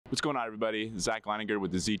What's going on, everybody? Zach Leininger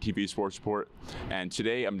with the ZTV Sports Report, and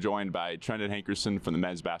today I'm joined by Trendon Hankerson from the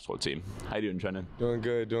men's basketball team. How you doing, Trendon? Doing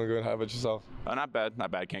good. How about yourself? Not bad,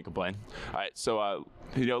 can't complain. All right, so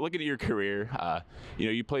looking at your career,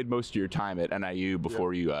 you played most of your time at NIU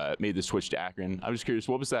before you made the switch to Akron. I'm just curious,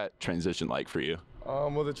 what was that transition like for you?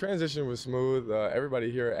 Well, the transition was smooth.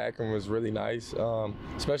 Everybody here at Akron was really nice,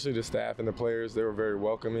 especially the staff and the players. They were very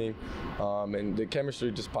welcoming, and the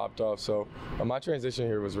chemistry just popped off. So my transition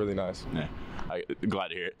here was really nice. Yeah, glad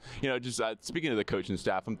to hear it. Just speaking of the coaching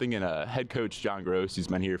staff, I'm thinking head coach John Groce. He's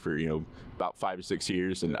been here for about 5 to 6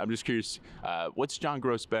 years, and I'm just curious, what's John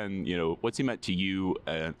Groce been? What's he meant to you,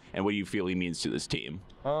 and what do you feel he means to this team?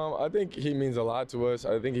 I think he means a lot to us.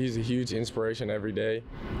 I think he's a huge inspiration every day.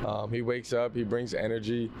 He wakes up, he brings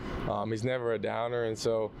energy. He's never a downer, and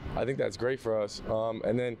so I think that's great for us.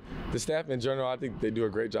 And then the staff in general, I think they do a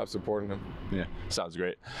great job supporting him. Yeah, sounds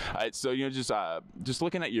great. All right, so just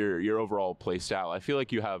looking at your overall play style, I feel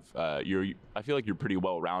like you have I feel like you're pretty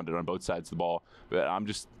well rounded on both sides of the ball. But I'm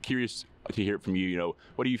just curious to hear it from you.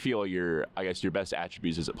 What do you feel your best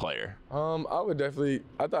attributes as a player?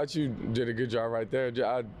 I thought you did a good job right there.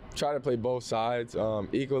 I try to play both sides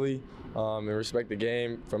equally and respect the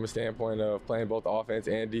game from a standpoint of playing both offense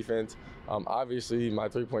and defense. Obviously, my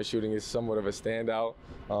three-point shooting is somewhat of a standout,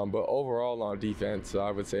 but overall on defense,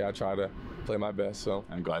 I would say I try to play my best. So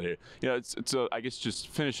I'm glad to hear. So I guess just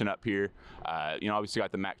finishing up here, obviously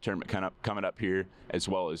got the MAC tournament coming up here, as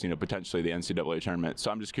well as potentially the NCAA tournament.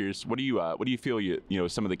 So I'm just curious, what do you feel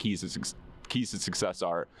some of the keys to success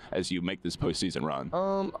are as you make this postseason run?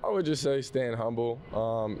 I would just say staying humble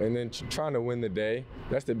and then trying to win the day.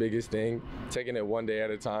 That's the biggest thing. Taking it one day at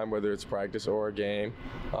a time, whether it's practice or a game.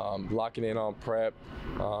 Locking in on prep.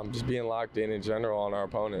 Just being locked in general on our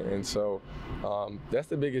opponent. And so that's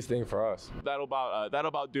the biggest thing for us. That'll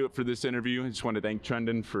about do it for this interview. I just want to thank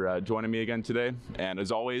Trendon for joining me again today. And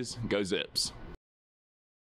as always, go Zips.